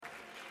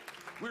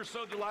We're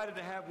so delighted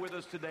to have with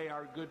us today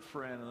our good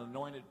friend and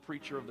anointed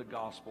preacher of the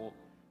gospel,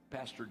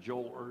 Pastor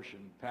Joel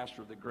Urshan,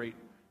 pastor of the great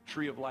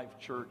Tree of Life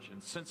Church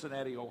in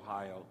Cincinnati,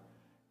 Ohio.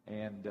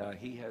 And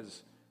he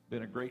has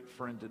been a great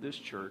friend to this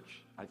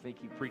church. I think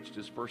he preached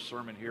his first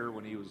sermon here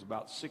when he was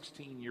about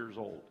 16 years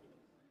old.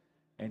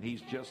 And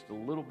he's just a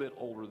little bit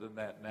older than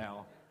that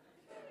now.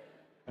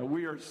 And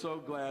we are so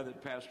glad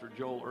that Pastor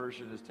Joel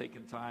Urshan has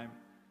taken time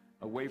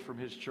away from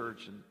his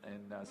church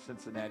in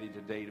Cincinnati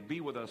today to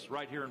be with us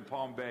right here in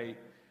Palm Bay.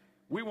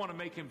 We want to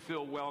make him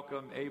feel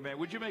welcome. Amen.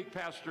 Would you make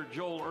Pastor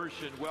Joel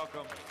Urshan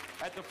welcome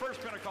at the First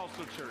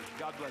Pentecostal Church?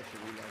 God bless you.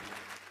 We love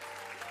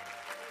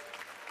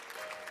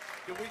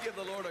you. Can we give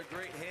the Lord a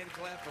great hand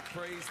clap of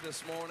praise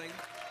this morning?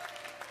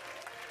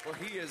 For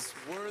he is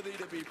worthy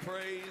to be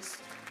praised.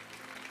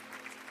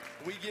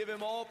 We give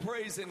him all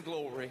praise and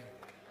glory.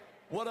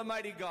 What a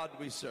mighty God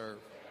we serve.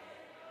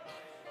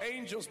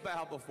 Angels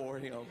bow before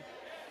him.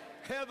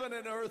 Heaven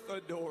and earth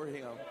adore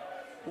him.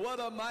 What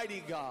a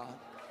mighty God.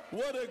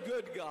 What a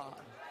good God.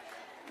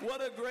 What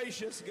a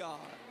gracious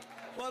God.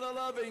 What a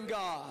loving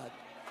God.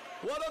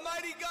 What a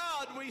mighty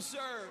God we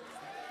serve.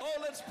 Oh,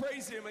 let's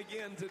praise him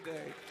again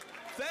today.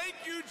 Thank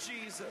you,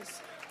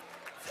 Jesus.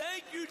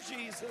 Thank you,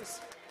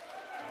 Jesus.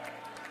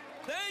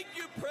 Thank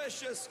you,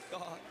 precious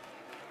God.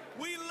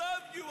 We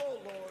love you, O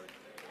Lord.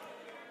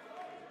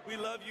 We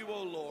love you,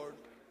 O Lord.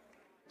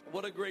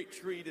 What a great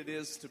treat it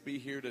is to be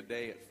here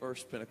today at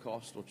First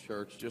Pentecostal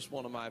Church. Just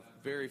one of my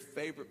very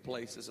favorite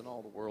places in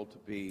all the world to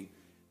be.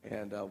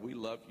 And we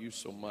love you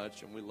so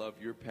much. And we love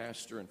your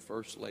pastor and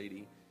first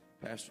lady,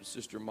 Pastor and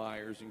Sister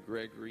Myers and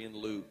Gregory and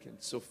Luke and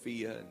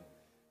Sophia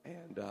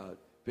and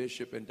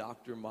Bishop and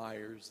Dr.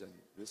 Myers and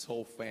this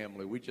whole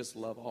family. We just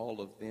love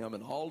all of them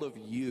and all of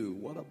you.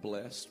 What a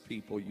blessed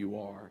people you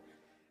are.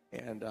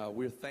 And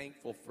we're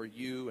thankful for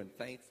you and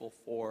thankful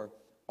for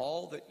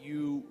all that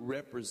you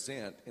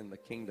represent in the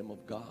kingdom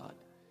of God.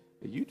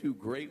 You do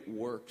great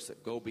works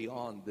that go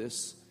beyond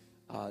this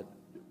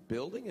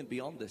building and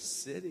beyond the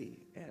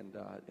city and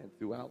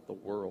throughout the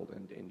world.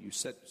 And you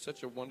set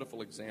such a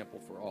wonderful example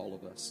for all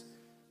of us.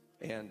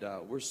 And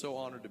we're so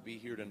honored to be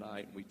here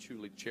tonight. And we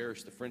truly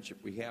cherish the friendship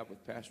we have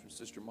with Pastor and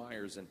Sister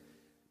Myers.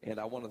 And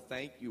I want to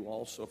thank you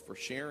also for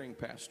sharing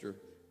Pastor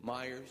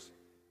Myers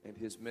and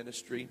his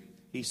ministry.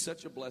 He's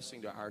such a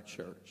blessing to our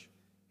church.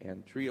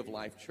 And Tree of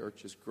Life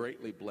Church is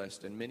greatly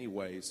blessed in many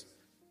ways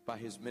by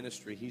his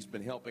ministry. He's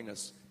been helping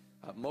us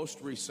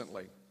most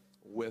recently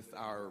with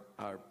our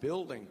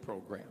building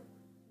program.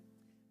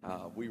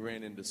 We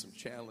ran into some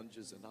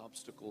challenges and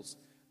obstacles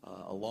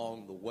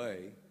along the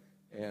way.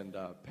 And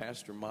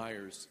Pastor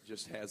Myers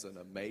just has an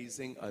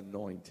amazing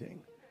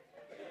anointing.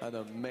 An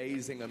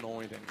amazing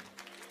anointing.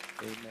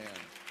 Amen.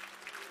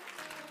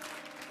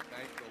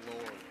 Thank the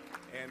Lord.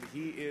 And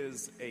he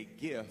is a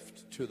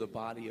gift to the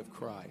body of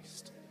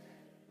Christ.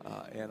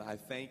 And I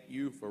thank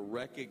you for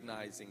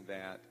recognizing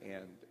that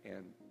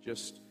and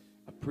just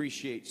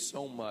appreciate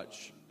so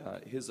much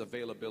his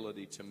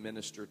availability to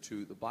minister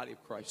to the body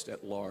of Christ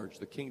at large,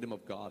 the kingdom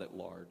of God at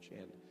large.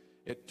 And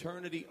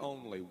eternity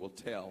only will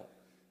tell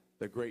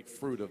the great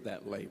fruit of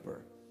that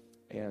labor.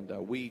 And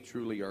we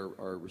truly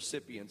are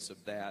recipients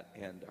of that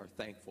and are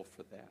thankful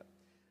for that.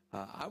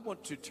 I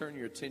want to turn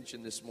your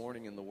attention this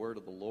morning in the word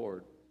of the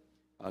Lord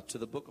to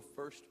the book of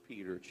 1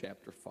 Peter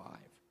chapter 5.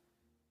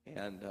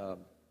 And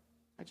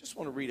I just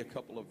want to read a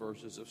couple of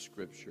verses of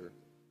Scripture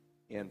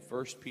in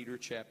 1 Peter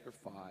chapter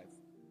 5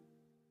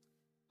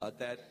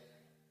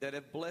 that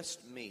have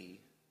blessed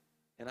me,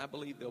 and I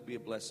believe they'll be a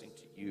blessing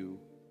to you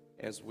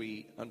as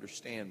we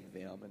understand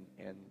them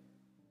and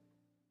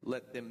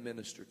let them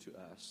minister to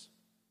us.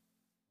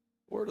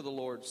 The word of the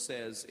Lord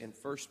says in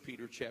 1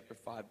 Peter chapter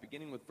 5,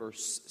 beginning with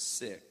verse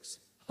 6,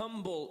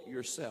 "Humble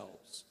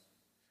yourselves,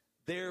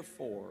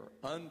 therefore,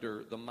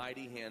 under the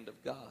mighty hand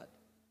of God,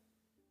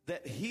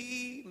 that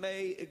he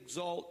may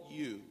exalt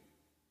you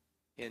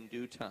in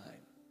due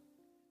time,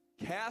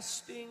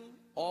 casting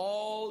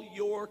all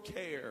your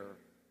care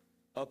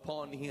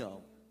upon him,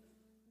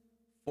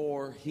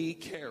 for he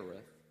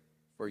careth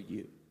for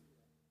you."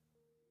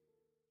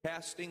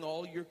 Casting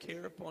all your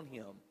care upon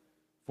him,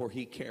 for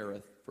he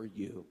careth for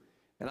you.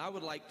 And I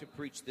would like to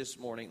preach this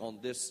morning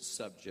on this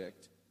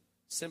subject,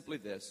 simply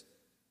this: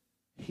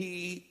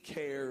 he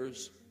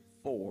cares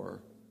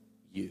for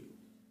you.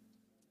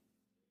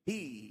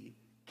 He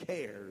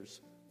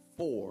cares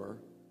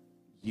for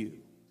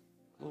you.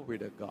 Glory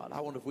to God.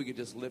 I wonder if we could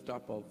just lift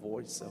up a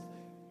voice of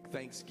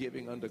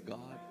thanksgiving unto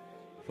God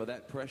for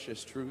that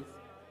precious truth.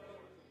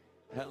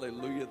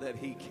 Hallelujah, that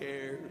he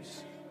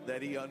cares,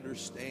 that he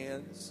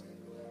understands.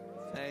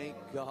 Thank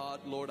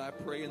God. Lord, I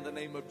pray in the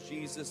name of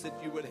Jesus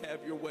that you would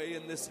have your way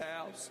in this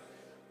house.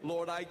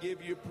 Lord, I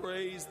give you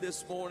praise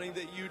this morning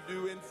that you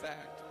do in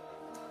fact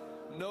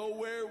know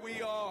where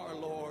we are,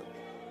 Lord,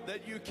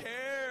 that you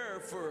care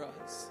for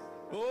us.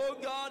 Oh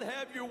God,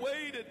 have your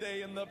way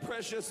today in the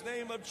precious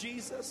name of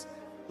Jesus.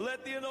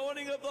 Let the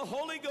anointing of the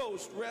Holy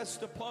Ghost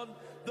rest upon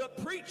the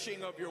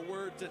preaching of your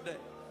word today.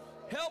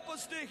 Help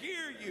us to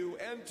hear you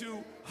and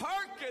to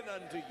hearken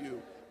unto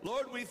you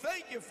Lord, we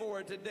thank you for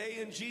it today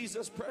in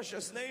Jesus'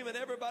 precious name. And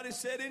everybody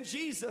said, in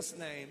Jesus'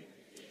 name.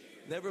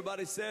 And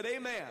everybody said,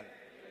 amen.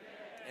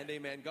 And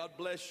amen. God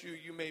bless you.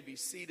 You may be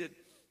seated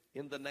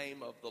in the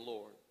name of the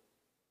Lord.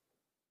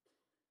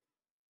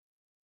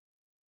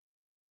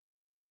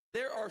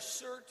 There are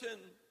certain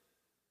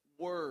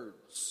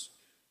words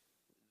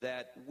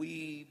that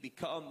we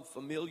become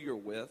familiar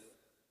with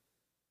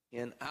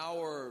in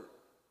our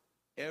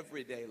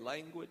everyday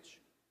language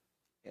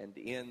and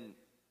in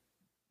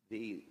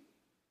the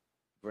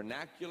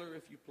vernacular,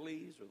 if you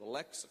please, or the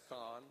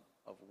lexicon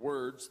of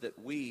words that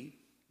we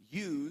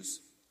use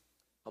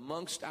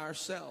amongst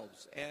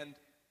ourselves. And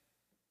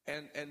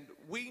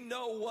we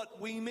know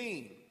what we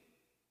mean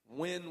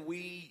when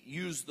we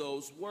use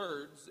those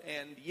words,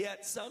 and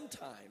yet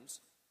sometimes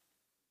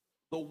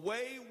the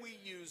way we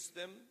use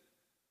them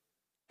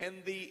and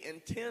the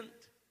intent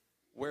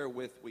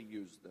wherewith we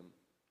use them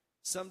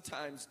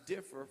sometimes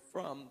differ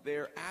from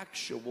their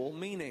actual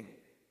meaning.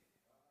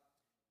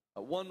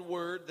 One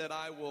word that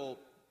I will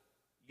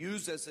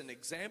use as an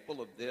example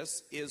of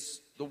this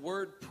is the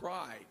word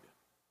pride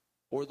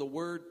or the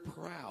word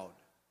proud.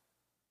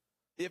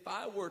 If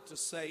I were to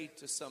say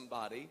to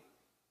somebody,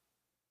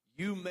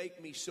 you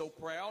make me so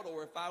proud,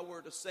 or if I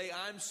were to say,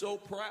 I'm so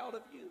proud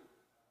of you,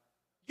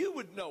 you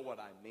would know what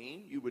I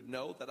mean. You would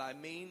know that I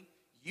mean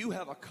you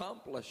have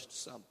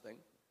accomplished something,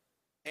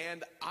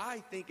 and I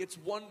think it's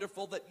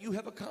wonderful that you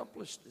have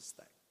accomplished this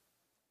thing.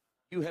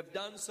 You have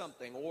done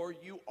something, or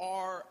you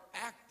are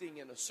acting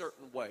in a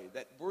certain way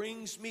that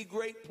brings me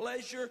great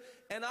pleasure,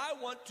 and I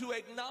want to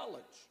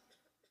acknowledge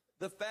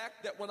the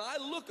fact that when I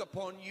look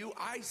upon you,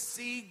 I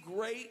see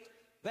great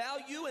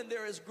value, and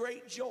there is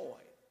great joy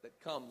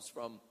that comes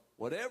from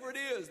whatever it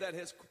is that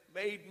has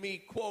made me,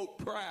 quote,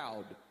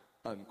 proud,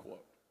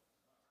 unquote.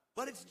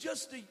 But it's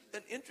just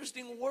an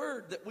interesting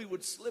word that we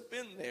would slip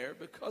in there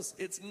because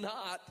it's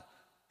not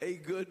a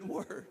good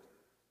word.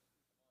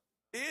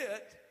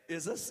 It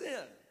is a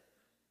sin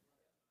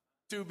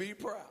to be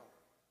proud.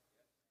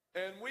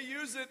 And we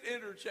use it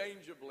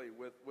interchangeably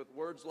with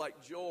words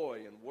like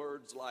joy and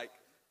words like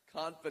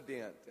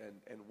confident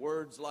and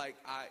words like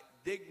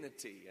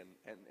dignity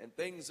and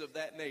things of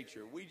that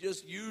nature. We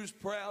just use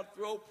proud,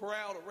 throw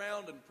proud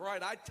around, and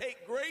pride. I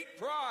take great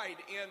pride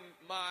in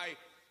my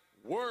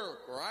work,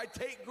 or I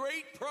take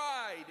great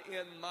pride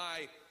in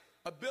my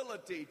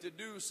ability to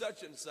do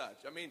such and such.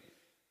 I mean,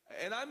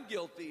 and I'm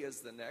guilty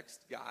as the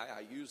next guy. I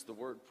use the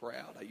word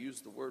proud. I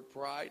use the word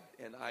pride,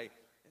 and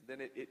then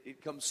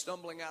it comes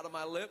stumbling out of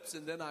my lips,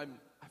 and then I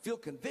feel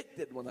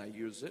convicted when I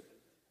use it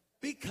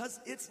because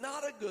it's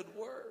not a good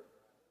word.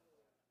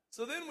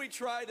 So then we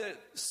try to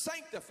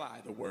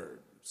sanctify the word.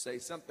 Say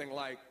something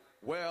like,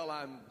 well,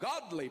 I'm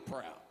godly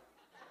proud.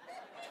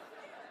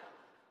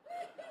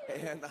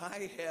 And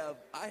I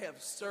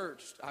have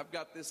searched. I've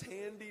got this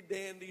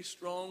handy-dandy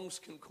Strong's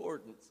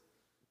Concordance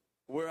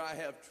where I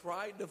have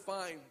tried to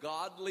find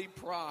godly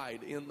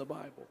pride in the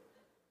Bible.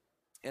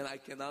 And I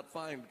cannot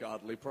find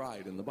godly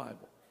pride in the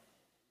Bible.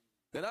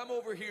 And I'm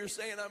over here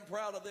saying I'm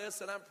proud of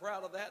this and I'm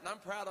proud of that and I'm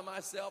proud of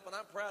myself and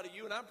I'm proud of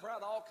you and I'm proud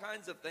of all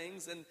kinds of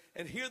things.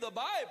 And here the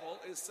Bible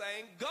is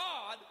saying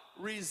God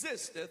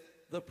resisteth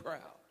the proud,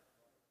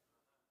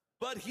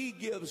 but he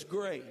gives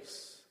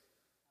grace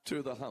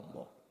to the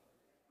humble.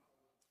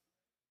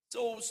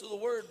 So the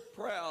word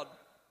proud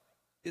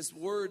is a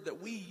word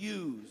that we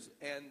use,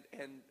 and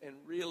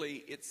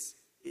really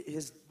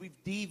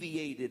we've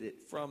deviated it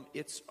from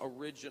its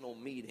original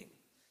meaning.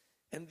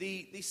 And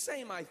the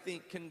same, I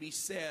think, can be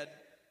said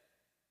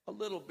a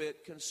little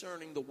bit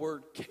concerning the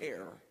word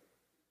care.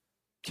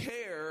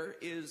 Care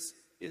is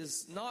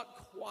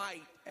not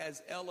quite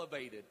as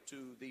elevated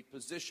to the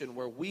position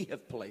where we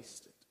have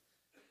placed it.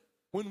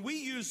 When we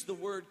use the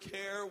word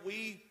care,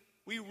 we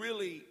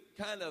really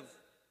kind of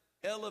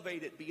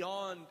elevate it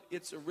beyond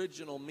its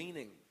original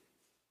meaning.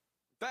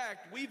 In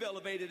fact, we've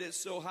elevated it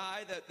so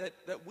high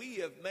that we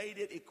have made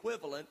it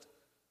equivalent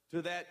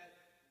to that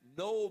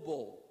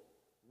noble,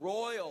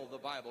 royal, the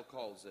Bible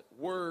calls it,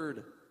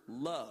 word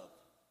love.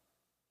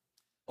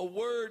 A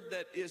word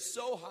that is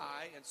so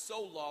high and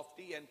so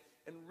lofty and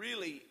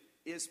really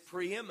is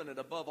preeminent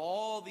above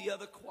all the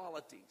other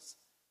qualities.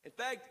 In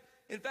fact,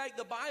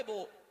 the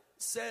Bible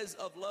says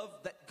of love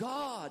that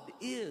God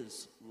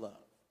is love.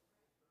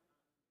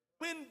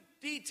 When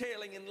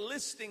detailing and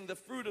listing the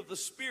fruit of the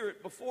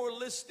Spirit, before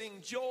listing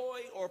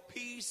joy or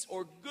peace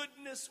or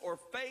goodness or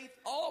faith,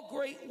 all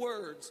great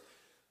words,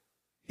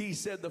 he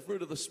said the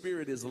fruit of the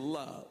Spirit is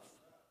love.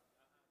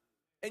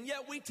 And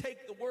yet we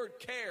take the word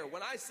care.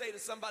 When I say to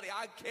somebody,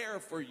 I care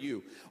for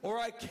you, or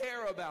I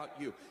care about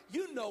you,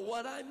 you know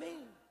what I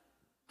mean.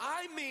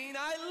 I mean,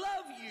 I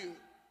love you.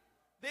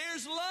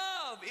 There's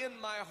love in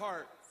my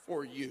heart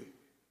for you.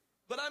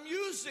 But I'm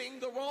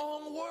using the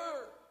wrong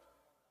word.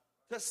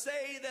 To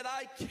say that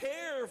I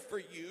care for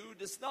you,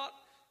 it's not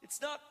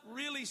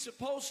really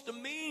supposed to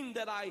mean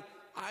that I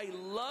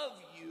love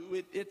you.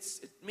 It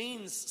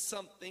means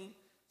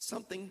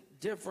something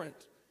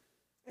different.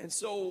 And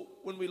so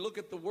when we look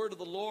at the word of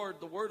the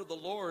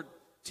Lord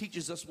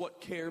teaches us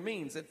what care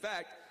means. In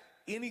fact,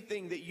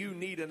 anything that you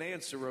need an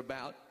answer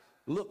about,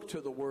 look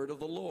to the word of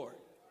the Lord.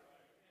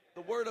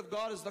 The word of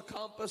God is the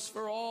compass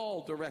for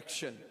all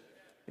direction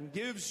and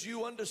gives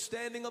you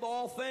understanding of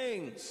all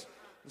things.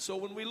 And so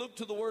when we look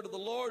to the word of the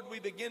Lord, we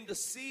begin to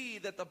see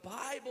that the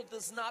Bible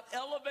does not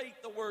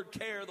elevate the word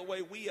care the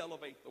way we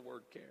elevate the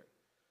word care.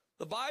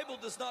 The Bible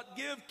does not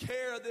give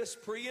care this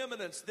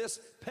preeminence, this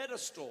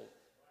pedestal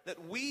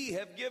that we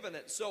have given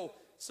it. So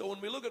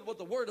when we look at what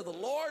the word of the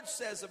Lord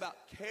says about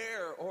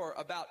care or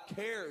about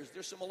cares,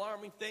 there's some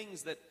alarming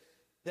things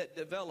that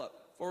develop.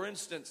 For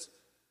instance,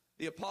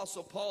 the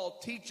Apostle Paul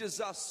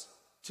teaches us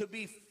to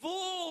be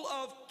full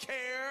of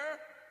care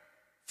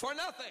for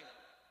nothing.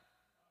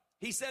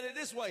 He said it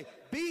this way: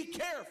 be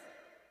careful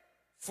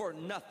for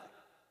nothing.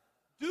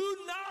 Do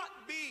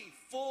not be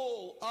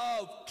full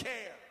of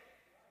care.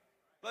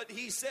 But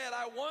he said,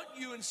 I want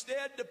you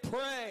instead to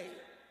pray.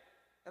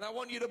 And I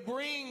want you to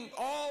bring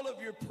all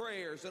of your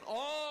prayers and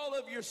all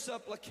of your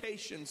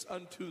supplications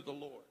unto the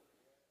Lord.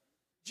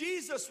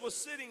 Jesus was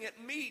sitting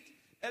at meat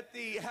at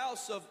the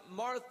house of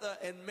Martha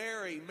and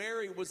Mary.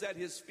 Mary was at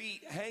his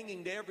feet,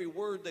 hanging to every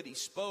word that he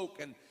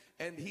spoke.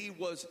 And he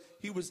was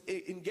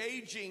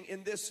engaging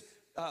in this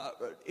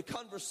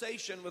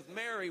conversation with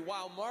Mary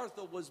while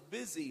Martha was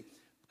busy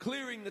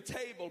clearing the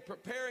table,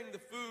 preparing the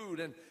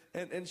food,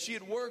 and she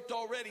had worked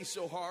already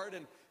so hard.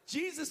 And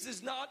Jesus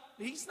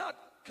he's not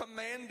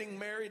commanding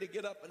Mary to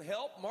get up and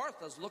help.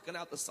 Martha's looking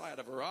out the side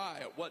of her eye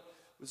at what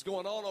was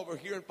going on over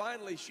here. And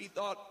finally she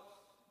thought,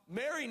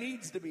 Mary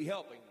needs to be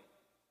helping me.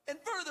 And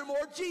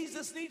furthermore,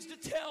 Jesus needs to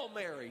tell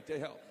Mary to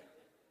help me.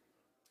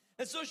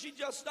 And so she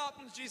just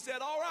stopped and she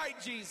said, all right,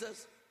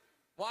 Jesus,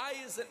 why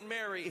isn't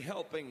Mary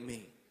helping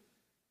me?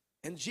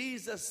 And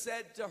Jesus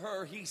said to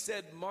her, he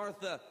said,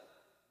 Martha,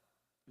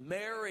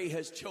 Mary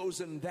has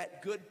chosen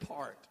that good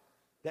part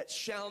that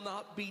shall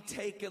not be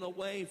taken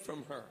away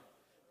from her.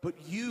 But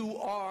you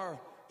are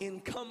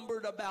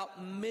encumbered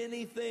about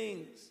many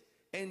things,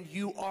 and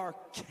you are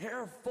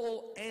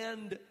careful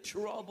and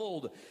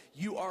troubled.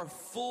 You are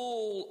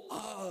full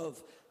of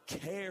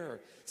care.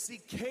 See,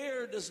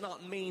 care does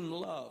not mean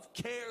love.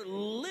 Care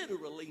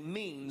literally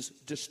means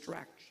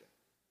distraction.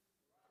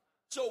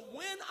 So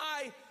when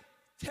I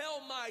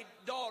tell my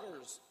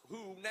daughters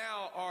who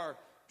now are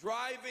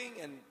driving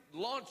and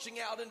launching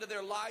out into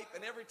their life,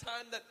 and every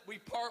time that we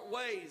part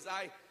ways,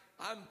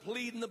 I'm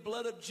pleading the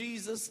blood of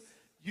Jesus.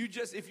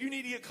 If you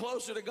need to get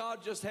closer to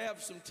God, just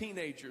have some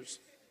teenagers,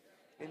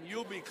 and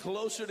you'll be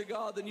closer to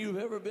God than you've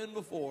ever been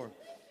before.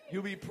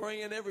 You'll be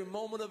praying every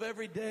moment of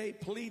every day,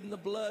 pleading the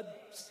blood,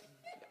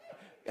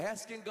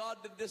 asking God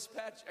to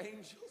dispatch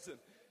angels, and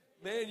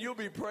man, you'll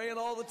be praying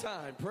all the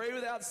time. Pray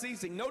without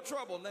ceasing. No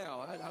trouble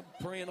now. I'm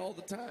praying all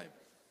the time.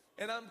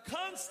 And I'm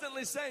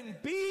constantly saying,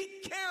 be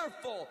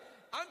careful.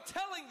 I'm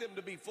telling them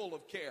to be full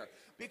of care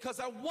because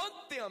I want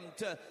them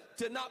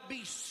to not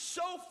be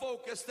so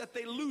focused that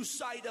they lose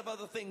sight of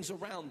other things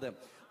around them.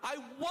 I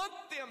want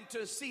them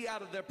to see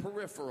out of their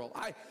peripheral.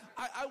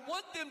 I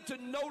want them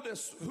to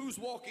notice who's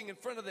walking in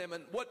front of them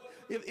and what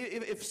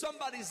if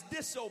somebody's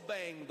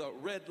disobeying the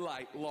red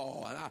light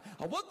law. And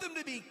I want them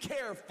to be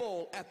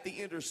careful at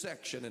the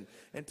intersection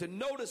and to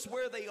notice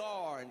where they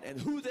are and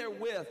who they're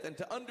with and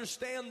to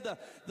understand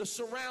the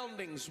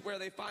surroundings where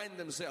they find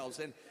themselves.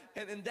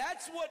 And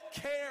that's what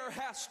care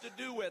has to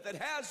do with.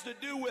 It has to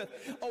do with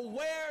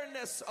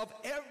awareness of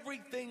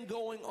everything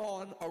going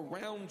on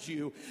around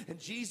you. And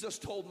Jesus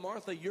told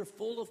Martha, you're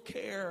full of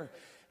care.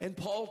 And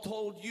Paul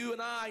told you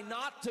and I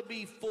not to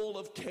be full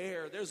of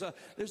care. There's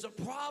a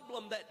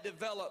problem that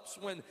develops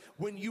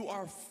when you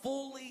are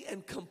fully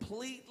and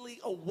completely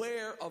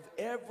aware of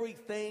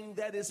everything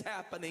that is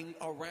happening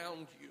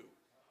around you.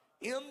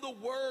 In the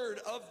word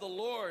of the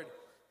Lord,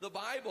 the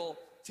Bible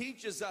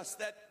teaches us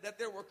that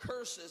there were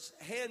curses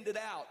handed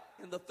out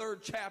in the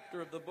 3rd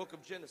chapter of the book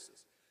of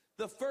Genesis.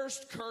 The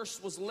first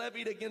curse was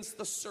levied against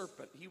the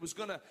serpent. He was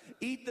going to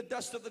eat the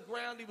dust of the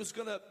ground. He was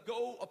going to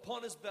go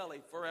upon his belly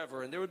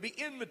forever. And there would be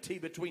enmity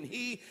between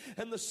he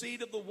and the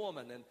seed of the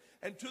woman.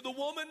 And to the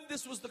woman,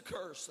 this was the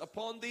curse.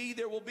 Upon thee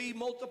there will be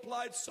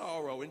multiplied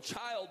sorrow. In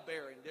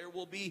childbearing there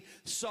will be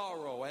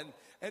sorrow.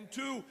 And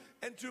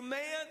to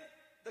man,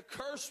 the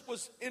curse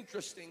was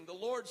interesting. The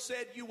Lord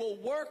said, you will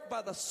work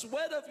by the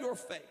sweat of your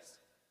face,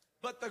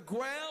 but the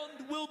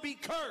ground will be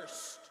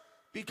cursed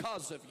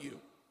because of you.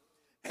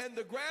 And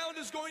the ground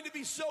is going to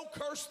be so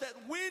cursed that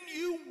when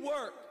you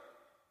work,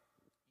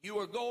 you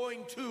are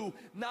going to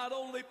not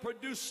only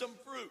produce some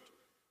fruit,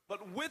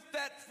 but with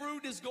that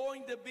fruit is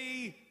going to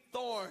be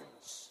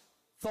thorns,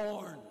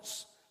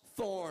 thorns,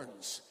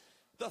 thorns.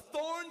 The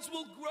thorns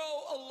will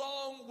grow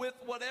along with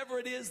whatever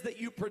it is that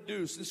you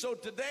produce. And so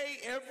today,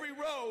 every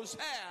rose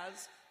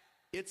has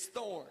its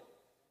thorn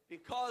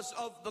because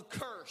of the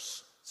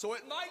curse. So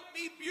it might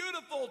be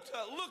beautiful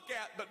to look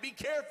at, but be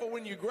careful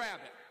when you grab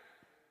it,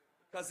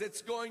 because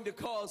it's going to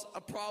cause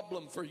a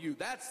problem for you.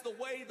 That's the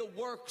way the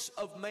works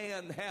of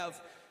man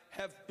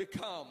have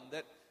become,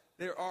 that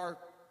there are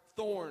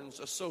thorns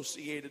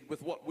associated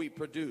with what we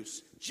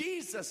produce.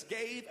 Jesus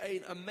gave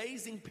an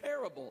amazing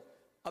parable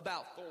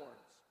about thorns.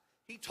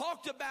 he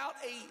talked about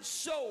a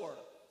sower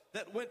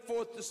that went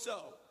forth to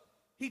sow.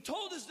 He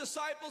told his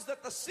disciples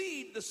that the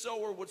seed the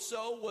sower would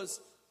sow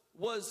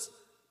was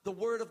the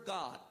word of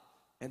God.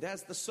 And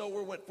as the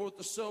sower went forth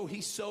to sow,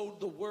 he sowed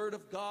the word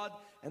of God,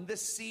 and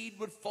this seed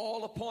would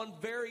fall upon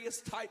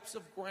various types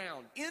of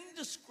ground.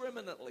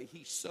 Indiscriminately,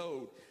 he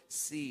sowed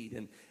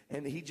seed,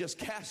 and he just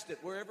cast it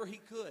wherever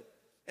he could.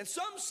 And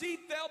some seed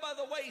fell by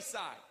the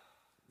wayside.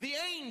 The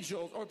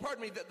angels, or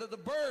pardon me, the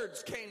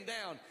birds came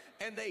down,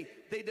 and they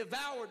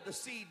devoured the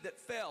seed that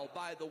fell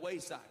by the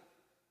wayside.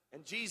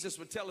 And Jesus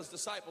would tell his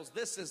disciples,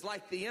 this is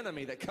like the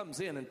enemy that comes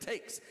in and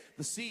takes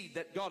the seed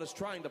that God is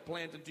trying to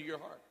plant into your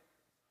heart.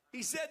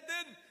 He said,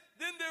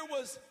 then there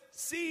was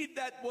seed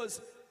that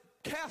was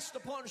cast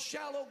upon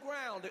shallow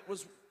ground. It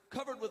was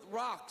covered with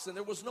rocks, and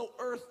there was no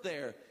earth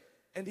there.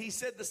 And he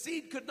said the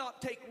seed could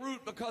not take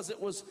root because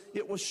it was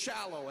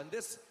shallow. And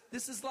this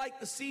is like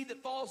the seed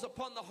that falls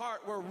upon the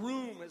heart where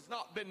room has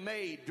not been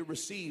made to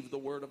receive the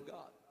word of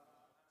God.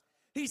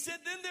 He said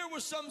then there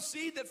was some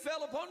seed that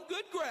fell upon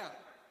good ground.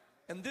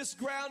 And this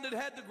ground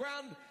had the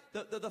ground,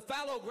 the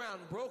fallow ground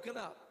broken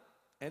up.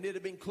 And it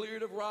had been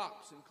cleared of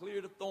rocks and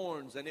cleared of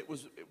thorns. And it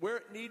was where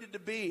it needed to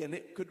be, and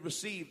it could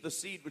receive the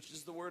seed, which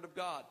is the word of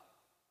God.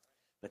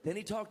 But then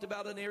he talked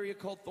about an area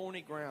called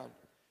thorny ground.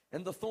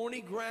 And the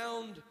thorny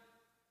ground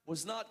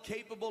was not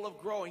capable of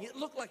growing. It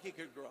looked like it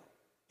could grow.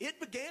 It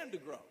began to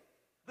grow.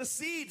 The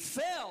seed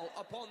fell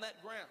upon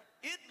that ground.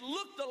 It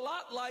looked a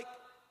lot like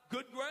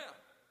good ground.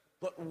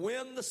 But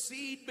when the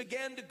seed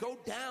began to go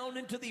down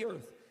into the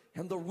earth,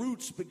 and the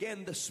roots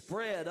began to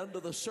spread under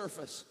the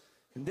surface,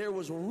 and there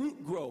was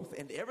root growth,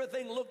 and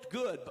everything looked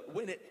good, but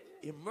when it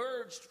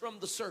emerged from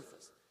the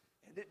surface,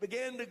 and it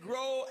began to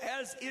grow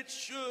as it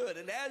should,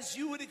 and as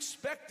you would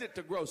expect it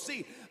to grow.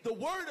 See, the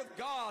Word of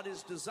God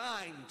is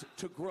designed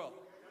to grow.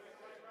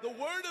 The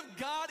Word of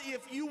God,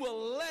 if you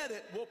will let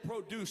it, will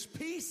produce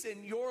peace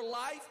in your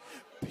life,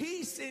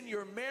 peace in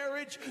your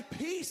marriage,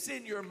 peace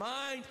in your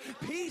mind,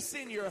 peace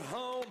in your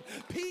home,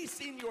 peace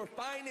in your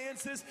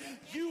finances.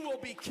 You will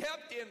be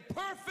kept in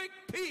perfect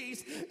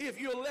peace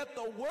if you let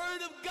the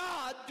Word of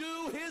God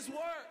do His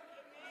work.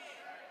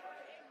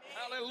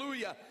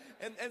 Hallelujah.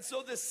 And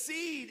so the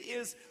seed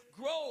is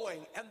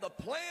growing, and the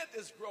plant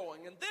is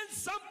growing. And then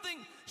something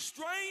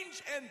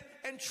strange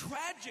and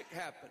tragic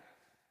happened.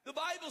 The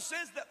Bible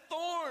says that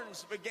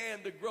thorns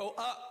began to grow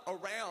up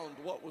around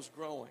what was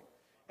growing.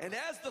 And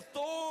as the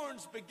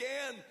thorns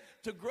began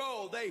to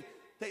grow, they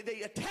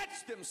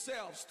attached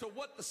themselves to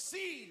what the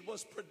seed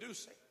was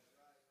producing.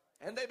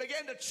 And they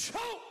began to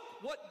choke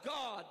what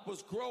God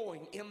was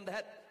growing in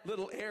that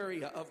little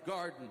area of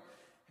garden.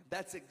 And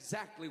that's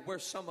exactly where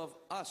some of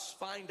us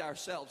find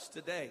ourselves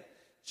today.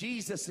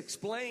 Jesus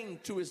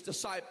explained to his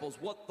disciples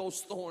what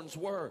those thorns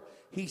were.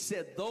 He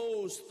said,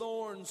 those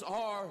thorns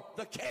are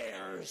the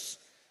cares.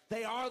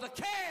 They are the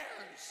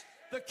cares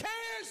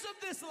of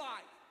this life.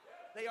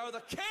 They are the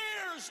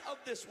cares of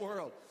this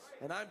world.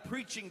 And I'm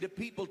preaching to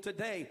people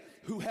today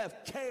who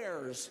have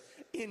cares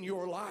in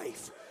your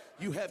life.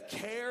 You have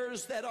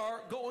cares that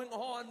are going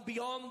on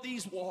beyond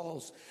these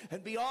walls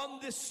and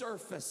beyond this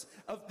surface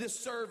of this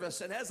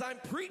service. And as I'm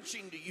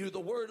preaching to you the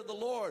word of the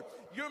Lord,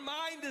 your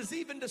mind is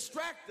even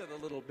distracted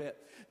a little bit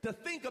to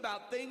think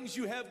about things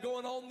you have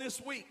going on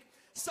this week.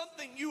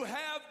 Something you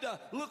have to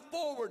look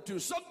forward to,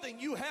 something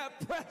you have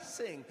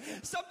pressing,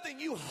 something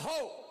you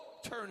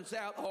hope turns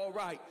out all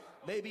right.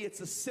 Maybe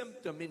it's a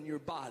symptom in your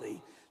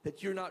body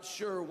that you're not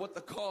sure what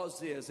the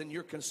cause is and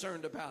you're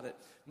concerned about it.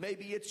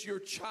 Maybe it's your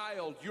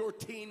child, your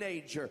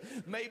teenager.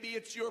 Maybe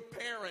it's your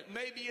parent.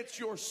 Maybe it's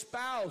your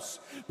spouse.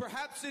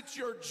 Perhaps it's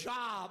your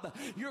job,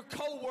 your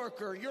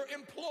coworker, your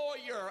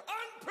employer.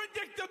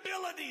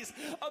 Unpredictabilities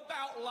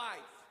about life.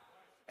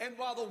 And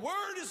while the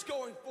word is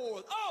going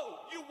forth,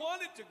 you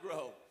want it to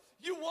grow.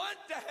 You want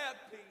to have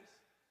peace.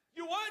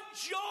 You want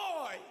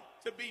joy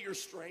to be your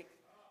strength.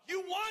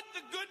 You want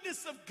the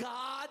goodness of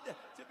God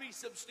to be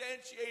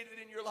substantiated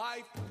in your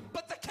life.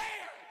 But the cares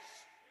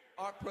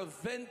are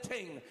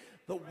preventing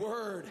the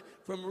word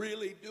from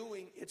really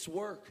doing its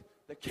work.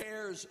 The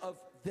cares of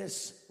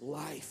this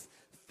life.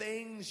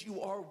 Things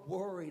you are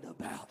worried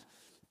about.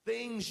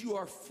 Things you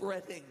are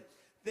fretting.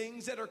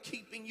 Things that are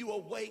keeping you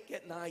awake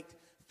at night.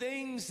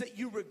 Things that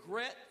you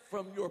regret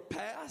from your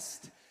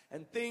past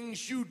and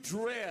things you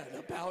dread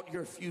about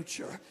your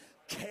future.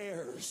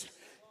 Cares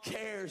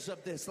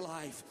of this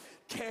life,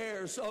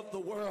 cares of the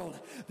world.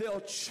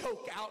 They'll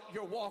choke out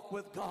your walk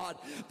with God.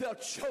 They'll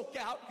choke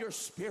out your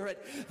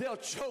spirit. They'll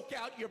choke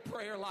out your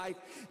prayer life.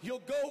 You'll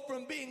go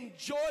from being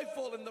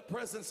joyful in the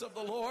presence of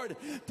the Lord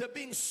to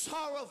being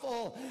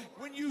sorrowful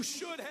when you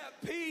should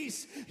have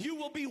peace. You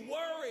will be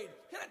worried.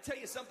 Can I tell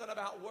you something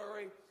about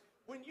worry?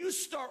 When you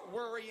start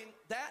worrying,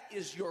 that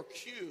is your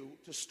cue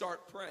to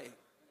start praying.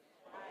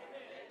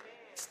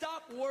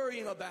 stop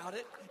worrying about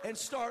it and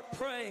start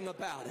praying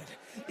about it.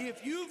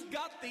 If you've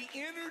got the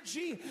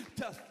energy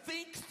to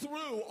think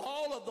through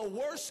all of the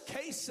worst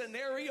case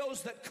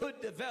scenarios that could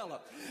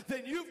develop,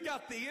 then you've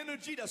got the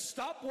energy to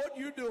stop what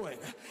you're doing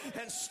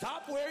and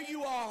stop where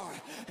you are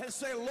and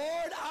say,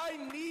 Lord, I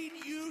need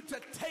you to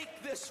take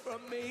this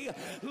from me.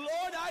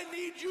 Lord, I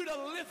need you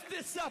to lift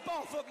this up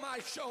off of my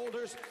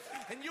shoulders.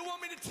 And you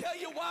want me to tell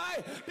you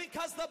why?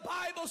 Because the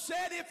Bible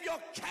said if you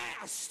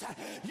cast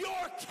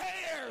your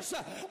cares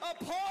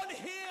upon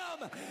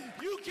him,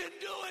 you can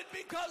do it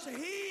because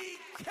he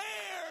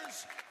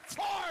cares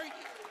for you.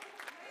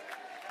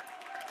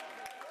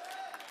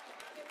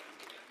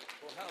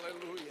 Well,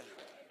 hallelujah.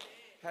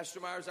 Pastor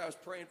Myers, I was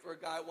praying for a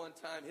guy one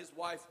time. His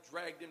wife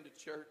dragged him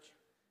to church.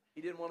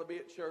 He didn't want to be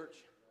at church.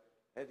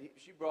 And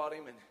she brought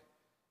him,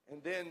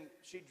 and then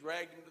she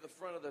dragged him to the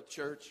front of the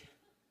church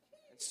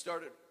and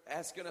started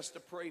asking us to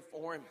pray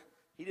for him.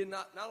 He did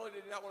not only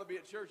did he not want to be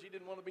at church, he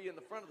didn't want to be in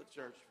the front of the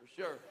church for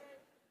sure.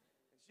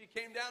 And she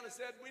came down and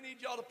said, we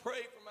need y'all to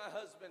pray for my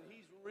husband.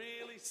 He's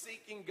really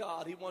seeking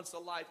God. He wants a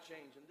life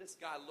change. And this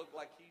guy looked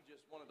like he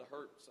just wanted to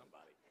hurt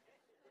somebody.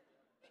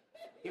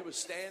 He was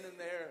standing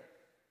there,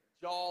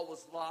 jaw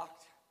was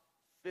locked,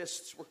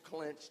 fists were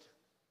clenched,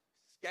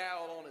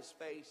 scowl on his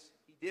face.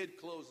 He did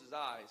close his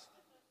eyes.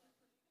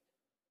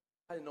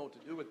 I didn't know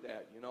what to do with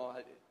that. You know,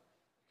 you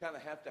kind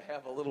of have to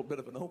have a little bit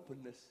of an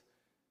openness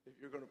if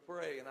you're going to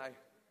pray. And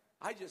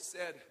I just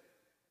said,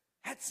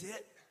 that's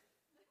it.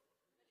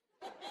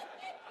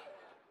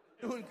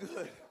 Doing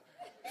good.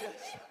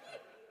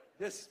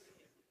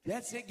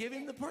 That's it. Give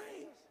him the praise.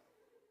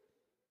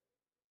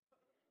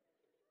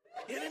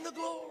 Give him the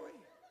glory.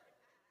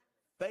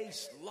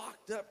 Face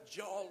locked up,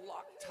 jaw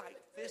locked tight,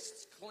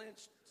 fists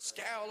clenched,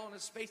 scowl on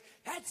his face.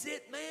 That's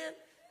it, man.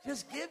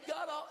 Just give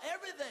God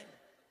everything.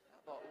 I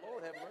thought,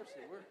 Lord have mercy.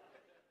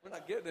 We're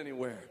not getting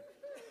anywhere.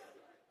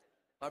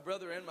 My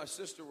brother and my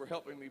sister were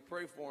helping me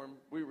pray for him.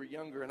 We were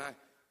younger, and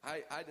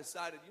I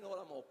decided, you know what,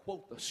 I'm going to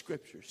quote the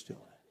scriptures to him.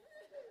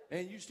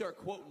 And you start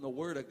quoting the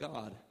Word of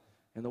God,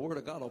 and the Word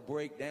of God will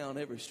break down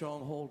every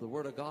stronghold. The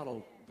Word of God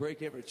will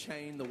break every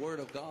chain. The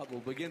Word of God will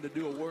begin to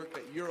do a work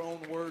that your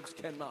own words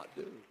cannot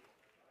do.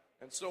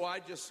 And so I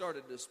just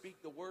started to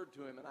speak the Word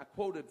to him, and I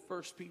quoted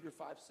 1 Peter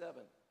 5:7,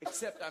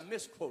 except I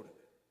misquoted it.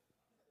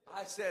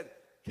 I said,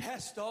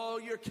 cast all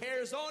your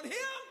cares on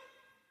him,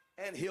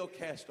 and he'll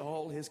cast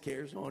all his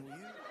cares on you. I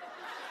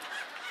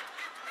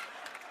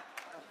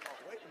thought,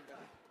 wait a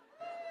minute.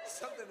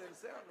 Something didn't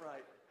sound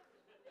right.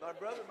 My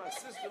brother and my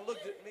sister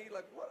looked at me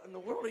like, what in the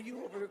world are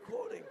you over here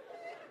quoting?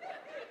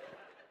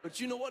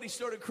 But you know what? He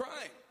started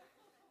crying.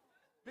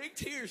 Big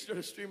tears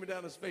started streaming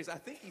down his face. I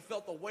think he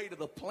felt the weight of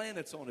the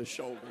planets on his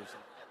shoulders.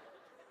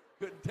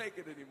 Couldn't take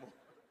it anymore.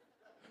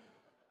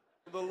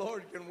 The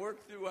Lord can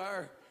work through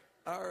our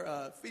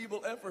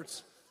feeble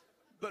efforts.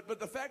 But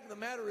the fact of the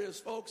matter is,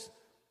 folks,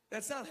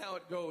 that's not how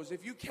it goes.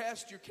 If you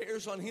cast your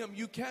cares on him,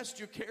 you cast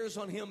your cares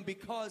on him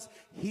because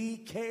he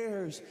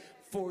cares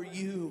for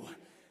you.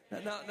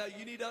 Now,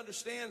 you need to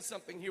understand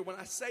something here. When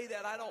I say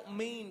that, I don't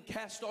mean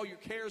cast all your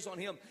cares on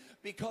him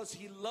because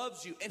he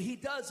loves you. And he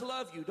does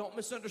love you. Don't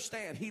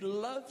misunderstand. He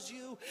loves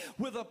you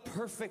with a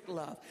perfect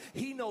love.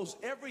 He knows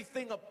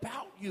everything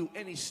about you,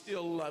 and he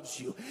still loves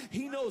you.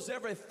 He knows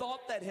every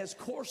thought that has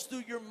coursed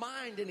through your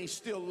mind, and he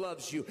still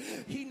loves you.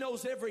 He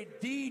knows every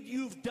deed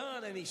you've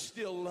done, and he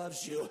still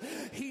loves you.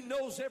 He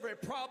knows every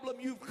problem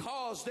you've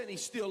caused, and he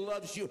still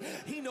loves you.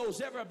 He knows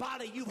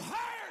everybody you've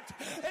hurt,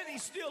 and he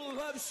still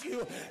loves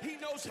you. He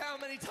knows how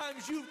many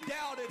times you've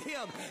doubted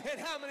him, and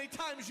how many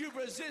times you've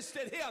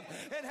resisted him,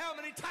 and how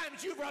many times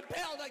you've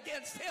rebelled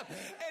against him,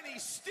 and he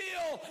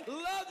still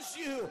loves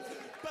you.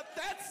 But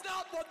that's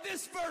not what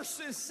this verse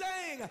is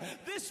saying.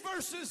 This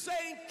verse is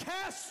saying,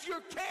 cast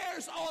your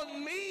cares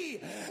on me,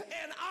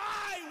 and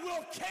I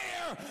will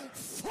care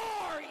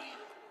for you.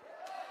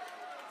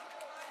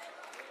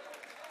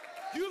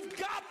 You've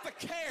got the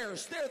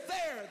cares. They're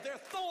there. They're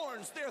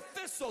thorns. They're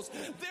thistles.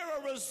 They're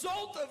a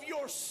result of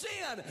your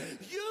sin.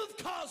 You've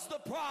caused the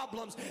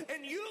problems,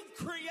 and you've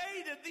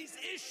created these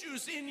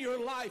issues in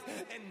your life.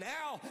 And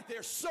now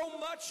there's so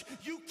much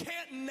you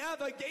can't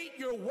navigate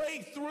your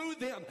way through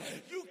them.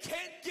 You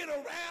can't get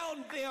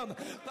around them.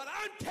 But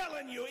I'm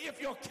telling you,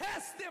 if you'll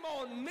cast them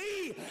on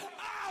me,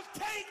 I'll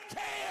take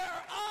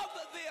care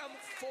of them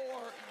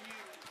for you.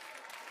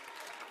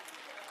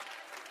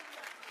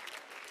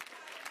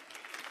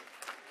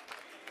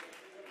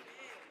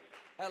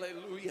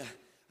 Hallelujah.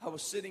 I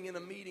was sitting in a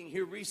meeting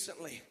here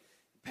recently.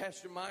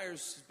 Pastor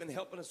Myers has been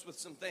helping us with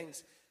some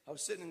things. I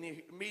was sitting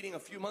in a meeting a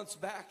few months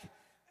back,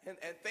 and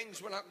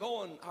things were not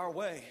going our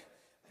way.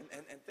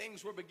 And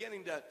things were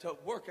beginning to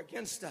work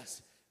against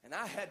us. And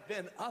I had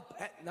been up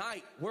at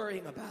night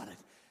worrying about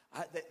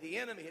it. The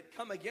enemy had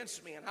come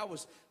against me, and I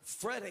was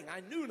fretting.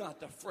 I knew not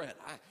to fret,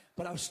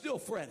 but I was still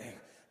fretting.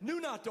 Knew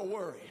not to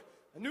worry.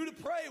 I knew to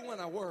pray when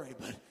I worry,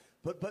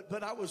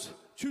 but I was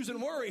choosing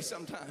worry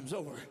sometimes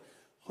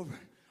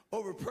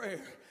over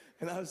prayer.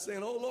 And I was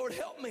saying, oh, Lord,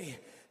 help me.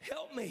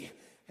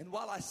 And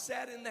while I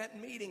sat in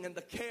that meeting and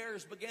the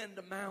cares began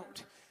to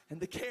mount and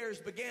the cares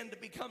began to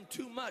become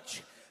too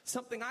much,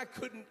 something I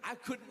couldn't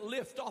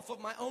lift off of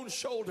my own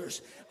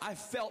shoulders, I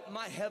felt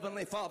my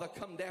Heavenly Father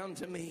come down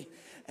to me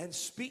and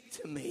speak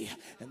to me.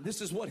 And this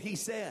is what he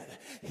said.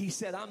 He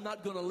said, I'm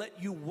not going to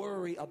let you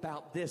worry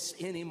about this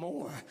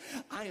anymore.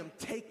 I am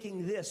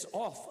taking this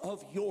off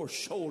of your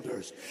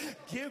shoulders.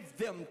 Give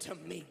them to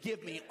me.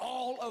 Give me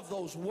all of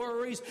those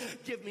worries.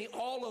 Give me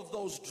all of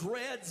those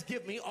dreads.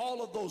 Give me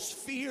all of those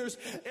fears.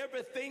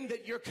 Everything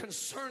that you're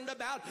concerned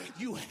about,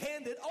 you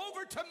hand it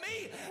over to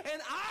me,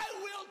 and I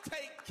will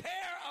take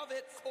care of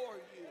it for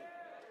you.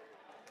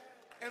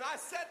 And I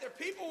sat there,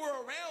 people were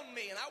around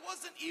me, and I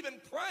wasn't even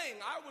praying.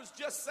 I was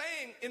just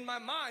saying in my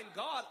mind,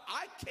 God,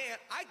 I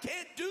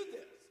can't do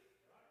this.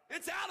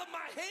 It's out of my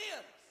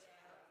hands.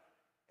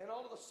 And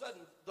all of a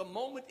sudden, the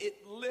moment it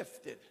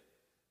lifted,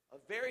 a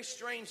very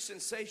strange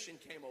sensation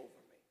came over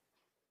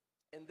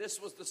me. And this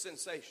was the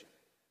sensation.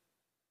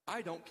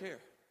 I don't care.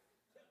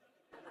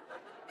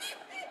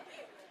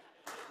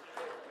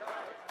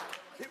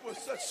 It was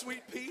such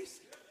sweet peace.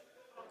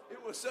 It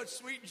was such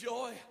sweet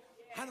joy.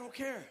 I don't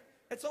care.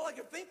 That's all I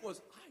could think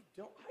was, I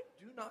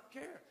do not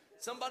care.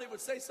 Somebody would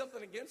say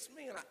something against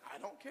me, and I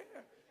don't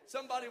care.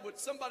 Somebody would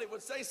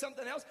say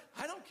something else.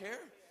 I don't care.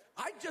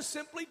 I just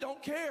simply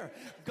don't care.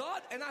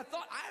 God, and I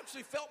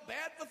actually felt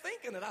bad for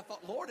thinking it. I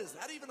thought, Lord, is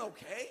that even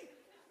okay?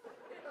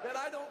 That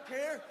I don't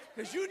care?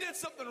 Because you did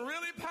something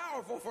really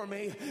powerful for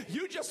me.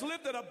 You just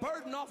lifted a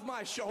burden off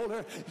my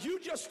shoulder. You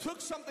just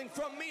took something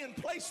from me and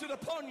placed it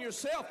upon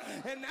yourself.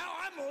 And now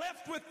I'm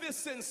left with this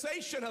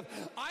sensation of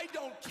I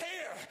don't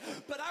care.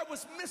 But I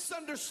was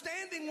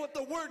misunderstanding what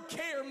the word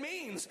care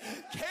means.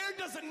 Care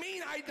doesn't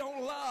mean I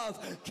don't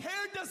love. Care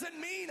doesn't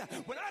mean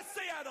when I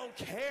say I don't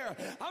care,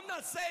 I'm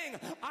not saying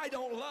I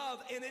don't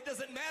love and it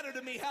doesn't matter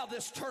to me how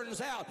this turns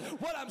out.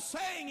 What I'm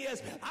saying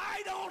is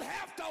I don't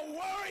have to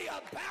worry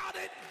about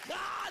it.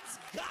 God's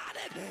got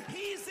it.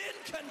 He's in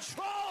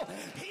control.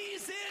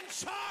 He's in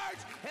charge.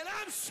 And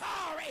I'm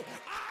sorry,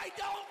 I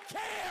don't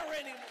care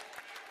anymore.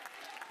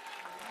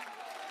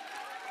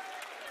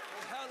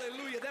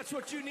 Hallelujah. That's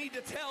what you need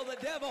to tell the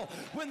devil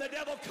when the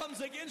devil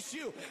comes against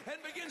you and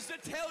begins to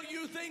tell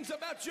you things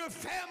about your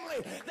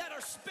family that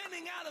are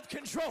spinning out of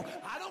control.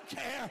 I don't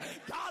care.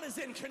 God is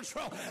in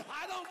control.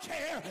 I don't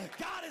care.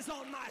 God is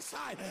on my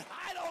side.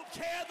 I don't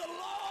care. The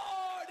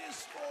Lord is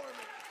for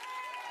me.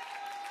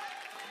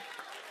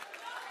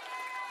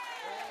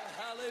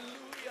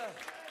 Hallelujah.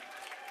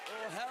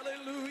 Oh,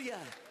 hallelujah.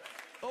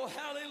 Oh,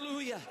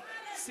 hallelujah.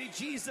 See,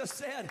 Jesus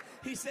said,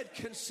 he said,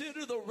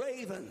 consider the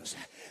ravens.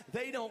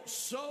 They don't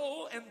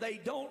sow and they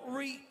don't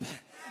reap.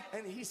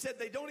 And he said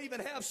they don't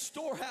even have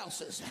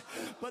storehouses,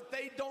 but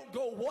they don't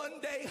go one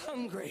day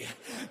hungry.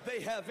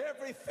 They have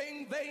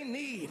everything they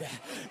need.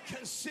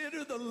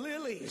 Consider the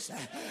lilies.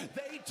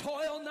 They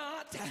toil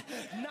not,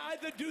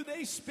 neither do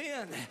they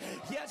spin.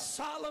 Yet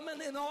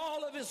Solomon in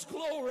all of his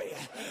glory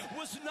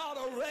was not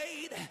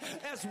arrayed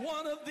as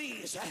one of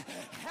these.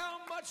 How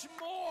much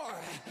more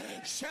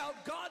shall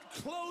God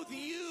clothe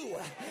you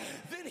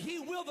than he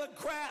will the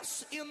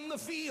grass in the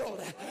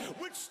field,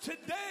 which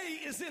today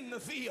is in the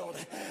field,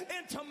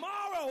 and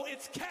tomorrow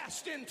it's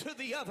cast into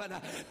the oven.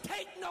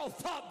 Take no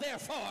thought,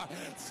 therefore,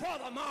 for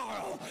the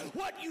morrow,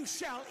 what you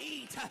shall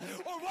eat,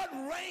 or what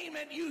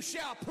raiment you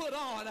shall put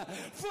on.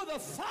 For the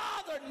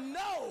Father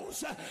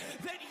knows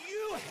that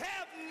you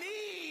have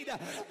need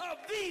of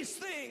these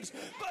things.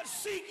 But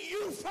seek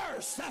you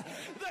first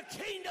the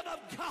kingdom of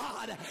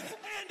God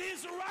and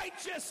his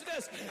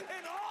righteousness,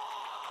 and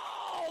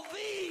all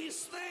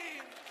these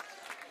things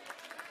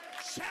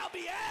shall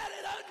be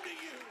added unto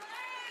you.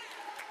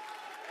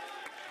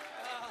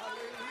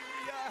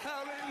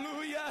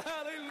 Hallelujah,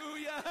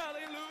 hallelujah,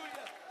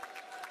 hallelujah.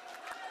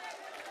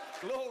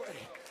 Glory.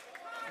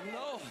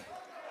 No,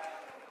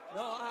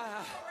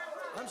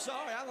 I'm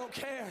sorry, I don't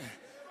care.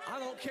 I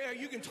don't care.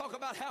 You can talk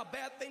about how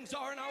bad things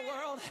are in our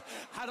world.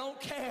 I don't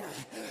care.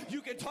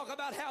 You can talk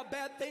about how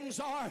bad things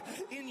are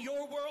in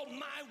your world,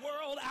 my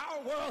world,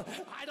 our world.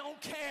 I don't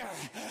care.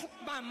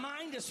 My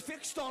mind is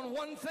fixed on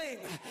one thing.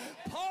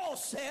 Paul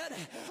said,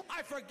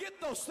 I forget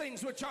those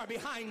things which are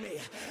behind me,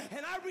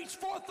 and I reach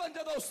forth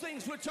unto those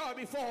things which are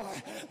before.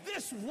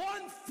 This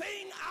one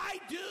thing I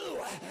do,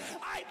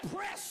 I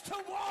press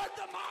toward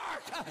the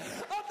mark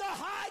of the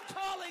high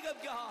calling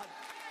of God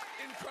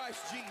in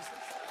Christ Jesus.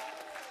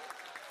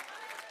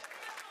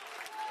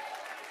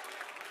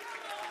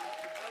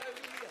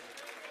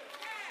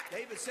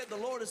 David said, the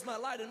Lord is my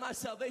light and my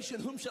salvation.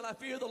 Whom shall I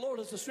fear? The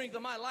Lord is the strength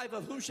of my life.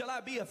 Of whom shall I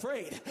be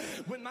afraid?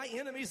 When my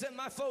enemies and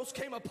my foes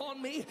came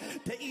upon me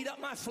to eat up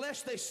my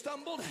flesh, they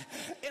stumbled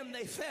and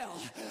they fell.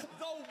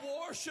 Though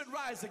war should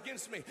rise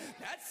against me.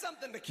 That's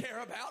something to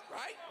care about,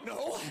 right?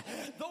 No.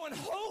 Though an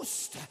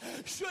host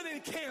should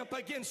encamp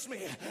against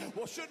me.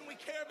 Well, shouldn't we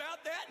care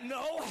about that?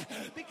 No.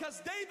 Because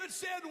David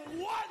said,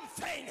 one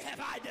thing have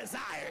I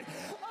desired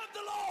of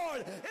the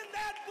Lord, and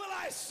that will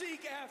I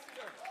seek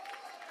after,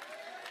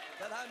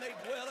 that I may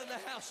dwell in the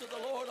house of the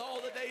Lord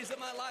all the days of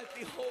my life,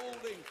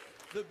 beholding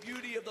the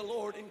beauty of the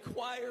Lord,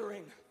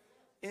 inquiring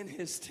in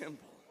his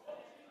temple.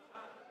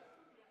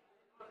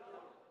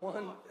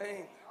 One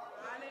thing,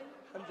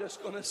 I'm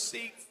just going to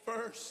seek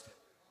first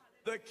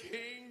the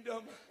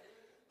kingdom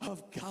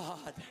of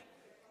God.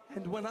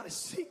 And when I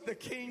seek the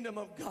kingdom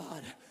of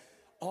God,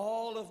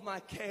 all of my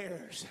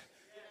cares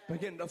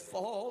begin to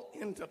fall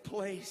into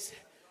place.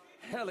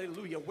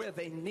 Hallelujah, where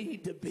they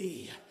need to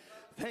be.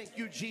 Thank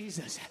you,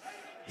 Jesus.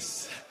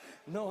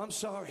 No, I'm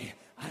sorry.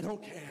 I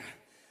don't care.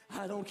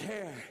 I don't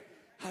care.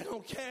 I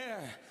don't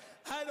care.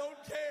 I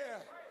don't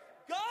care.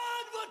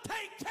 God will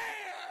take care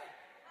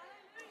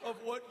of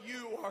what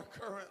you are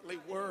currently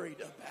worried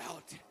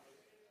about.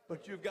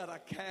 But you've got to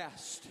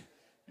cast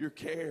your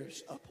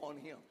cares upon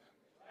him.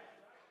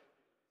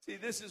 See,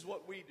 this is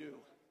what we do.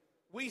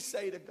 We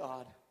say to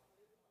God,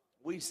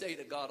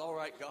 all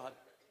right, God,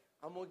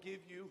 I'm going to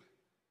give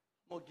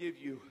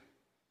you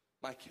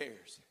my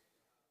cares.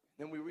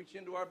 Then we reach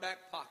into our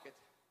back pocket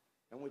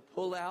and we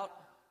pull out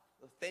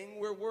the thing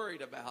we're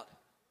worried about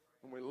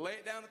and we lay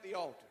it down at the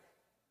altar.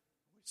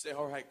 We say,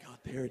 all right, God,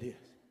 there it is.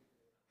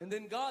 And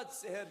then God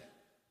said,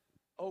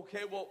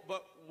 okay, well,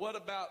 but what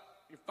about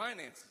your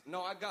finances?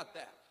 No, I got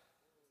that.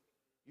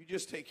 You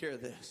just take care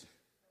of this.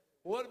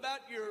 What about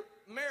your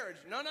marriage?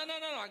 No,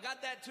 I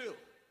got that too.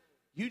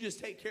 You just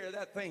take care of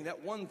that thing,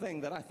 that one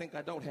thing that I think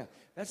I don't have.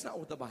 That's not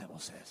what the Bible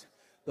says.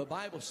 The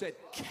Bible said,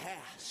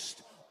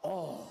 cast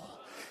all.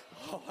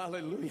 Oh,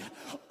 hallelujah.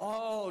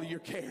 All your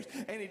cares.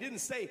 And he didn't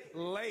say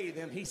lay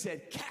them. He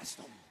said cast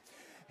them.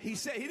 He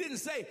didn't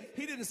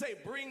say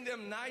bring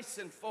them nice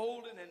and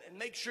folded and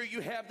make sure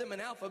you have them in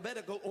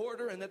alphabetical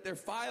order and that they're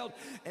filed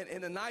and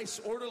in a nice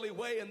orderly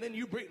way and then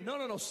you bring.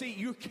 No. See,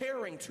 you're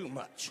caring too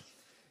much.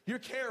 You're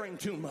caring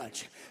too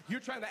much. You're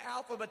trying to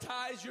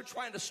alphabetize. You're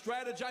trying to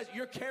strategize.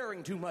 You're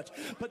caring too much.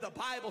 But the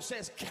Bible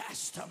says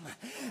cast them.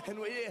 And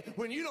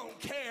when you don't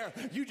care,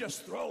 you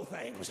just throw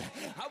things.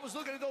 I was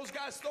looking at those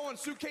guys throwing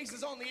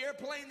suitcases on the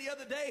airplane the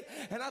other day,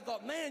 and I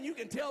thought, man, you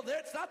can tell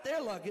it's not their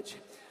luggage.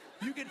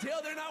 You can tell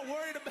they're not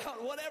worried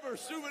about whatever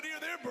souvenir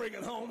they're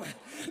bringing home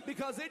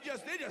because they're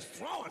just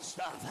throwing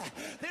stuff.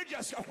 They're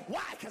just,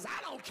 why? Because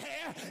I don't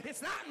care.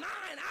 It's not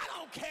mine. I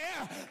don't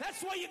care. That's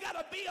the way you got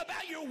to be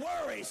about your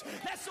worries.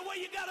 That's the way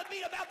you got to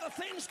be about the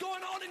things going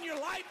on in your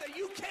life that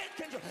you can't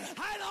control.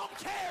 I don't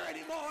care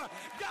anymore.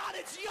 God,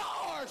 it's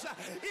yours.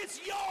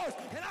 It's yours.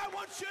 And I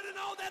want you to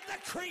know that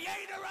the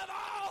creator of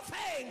all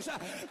things,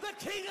 the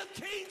King of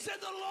kings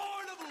and the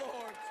Lord of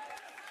lords,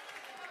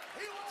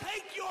 he will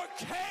take your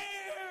cares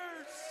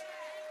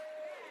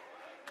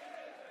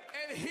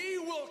and he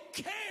will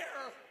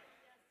care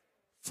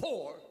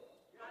for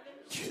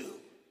you.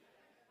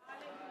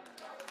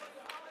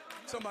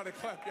 Somebody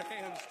clap your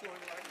hands to him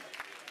right now.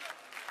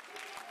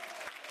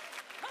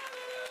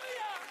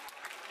 Hallelujah!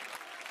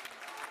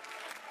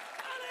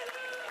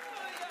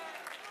 Hallelujah!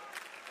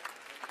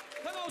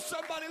 Hello,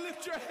 somebody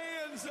lift your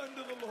hands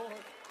unto the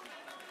Lord.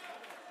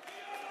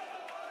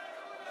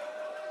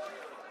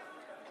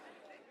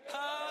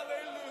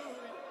 Hallelujah.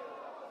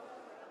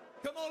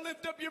 Come on,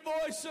 lift up your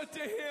voice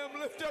unto him.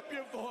 Lift up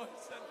your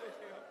voice unto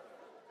him.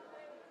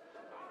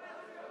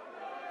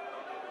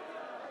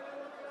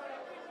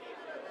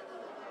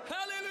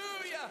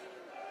 Hallelujah.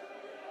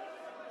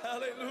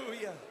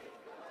 Hallelujah.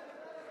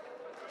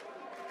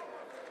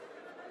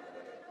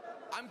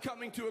 I'm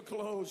coming to a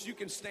close. You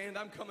can stand.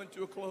 I'm coming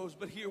to a close.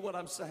 But hear what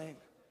I'm saying.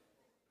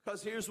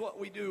 Because here's what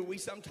we do. We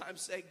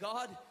sometimes say,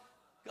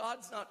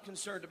 God's not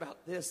concerned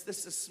about this.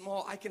 This is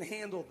small. I can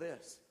handle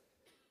this.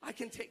 I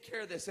can take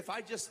care of this. If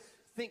I just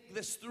think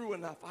this through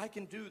enough, I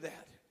can do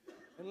that.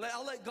 And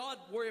I'll let God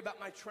worry about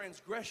my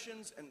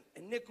transgressions and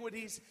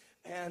iniquities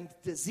and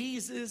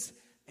diseases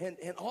and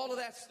all of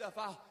that stuff.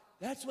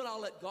 That's what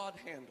I'll let God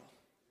handle.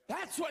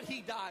 That's what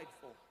he died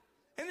for.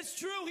 And it's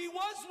true, he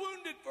was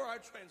wounded for our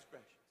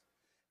transgressions.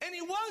 And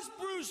he was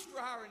bruised for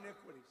our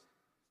iniquities.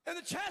 And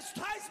the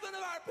chastisement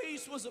of our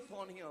peace was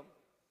upon him.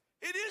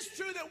 It is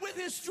true that with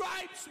his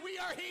stripes we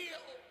are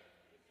healed.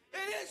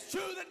 It is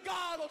true that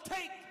God will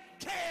take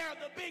care of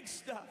the big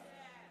stuff.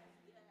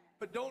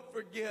 But don't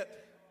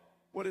forget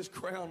what his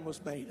crown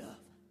was made of.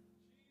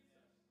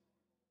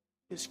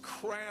 His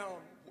crown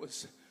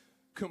was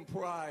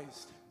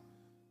comprised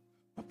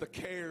of the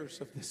cares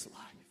of this life.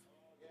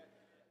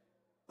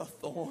 The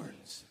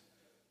thorns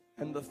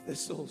and the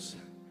thistles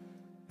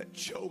that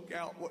choke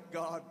out what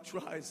God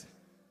tries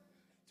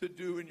to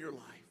do in your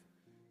life.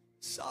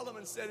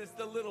 Solomon said it's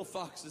the little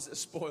foxes that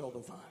spoil the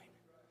vine.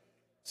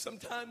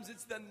 Sometimes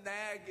it's the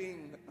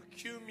nagging,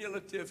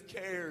 accumulative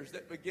cares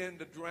that begin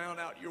to drown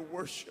out your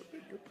worship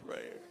and your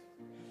prayer.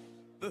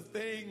 The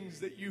things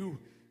that you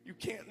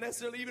can't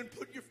necessarily even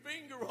put your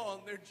finger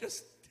on. They're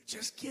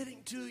just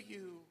getting to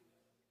you.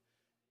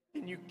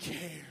 And you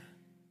care.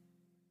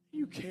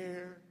 You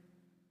care.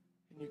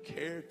 And you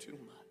care too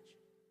much.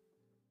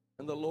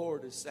 And the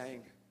Lord is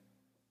saying,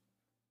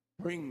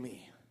 bring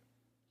me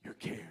your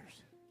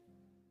cares.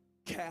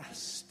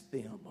 Cast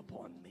them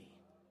upon me.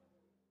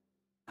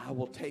 I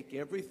will take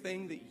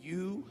everything that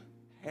you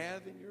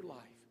have in your life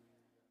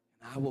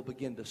and I will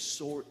begin to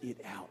sort it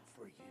out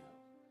for you.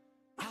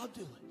 I'll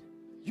do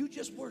it. You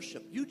just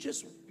worship. You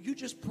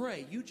just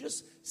pray. You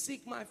just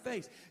seek my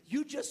face.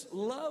 You just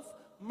love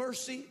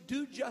mercy,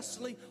 do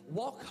justly,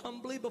 walk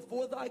humbly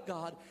before thy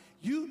God.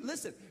 You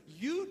listen,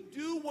 you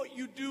do what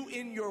you do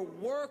in your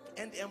work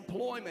and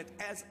employment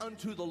as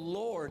unto the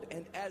Lord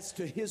and as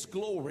to his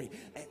glory,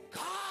 and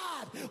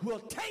God will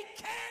take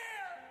care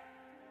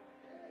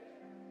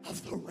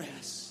of the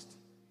rest.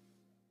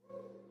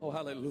 Oh,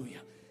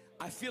 hallelujah.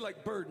 I feel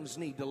like burdens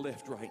need to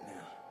lift right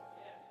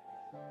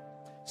now.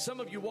 Some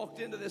of you walked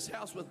into this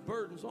house with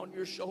burdens on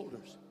your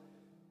shoulders,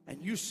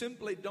 and you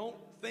simply don't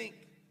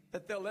think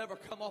that they'll ever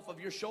come off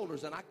of your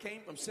shoulders. And I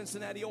came from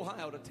Cincinnati,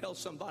 Ohio to tell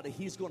somebody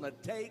he's going to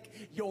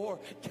take your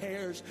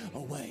cares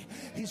away.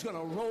 He's going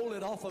to roll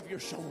it off of your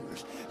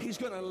shoulders. He's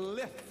going to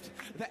lift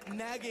that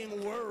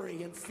nagging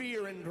worry and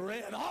fear and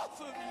dread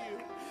off of you.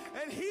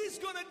 And he's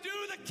going to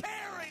do the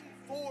caring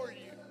for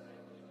you.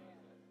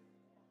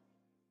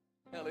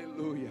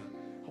 Hallelujah.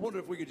 I wonder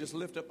if we could just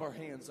lift up our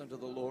hands unto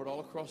the Lord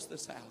all across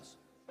this house.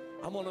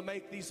 I'm going to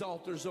make these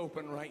altars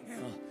open right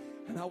now.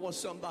 And I want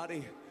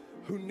somebody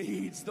who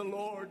needs the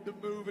Lord to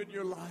move in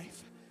your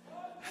life.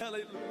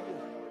 Hallelujah.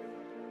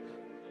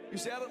 You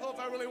say, I don't know if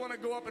I really want to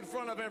go up in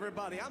front of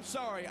everybody. I'm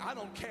sorry, I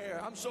don't care.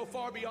 I'm so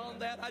far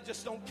beyond that, I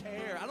just don't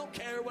care. I don't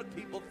care what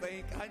people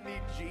think. I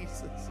need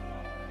Jesus.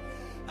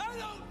 I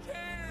don't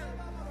care.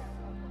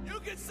 You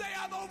can say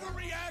I'm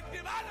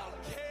overreactive. I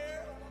don't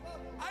care.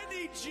 I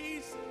need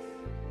Jesus.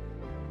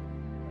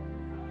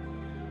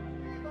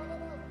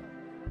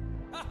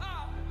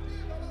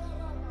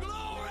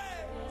 Glory.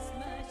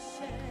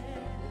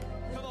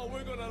 Come on,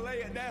 we're going to lay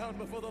it down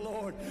before the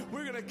Lord.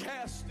 We're going to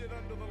cast it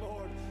unto the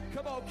Lord.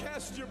 Come on,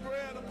 cast your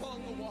bread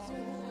upon the wall.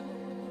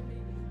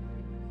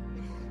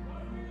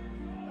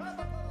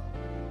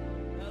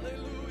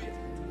 Hallelujah.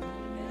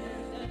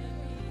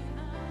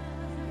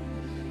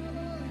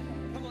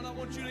 Come on, I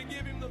want you to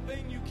give him the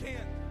thing you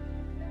can't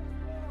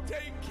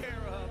take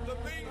care of, the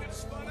thing that's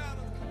spun out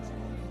of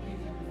control.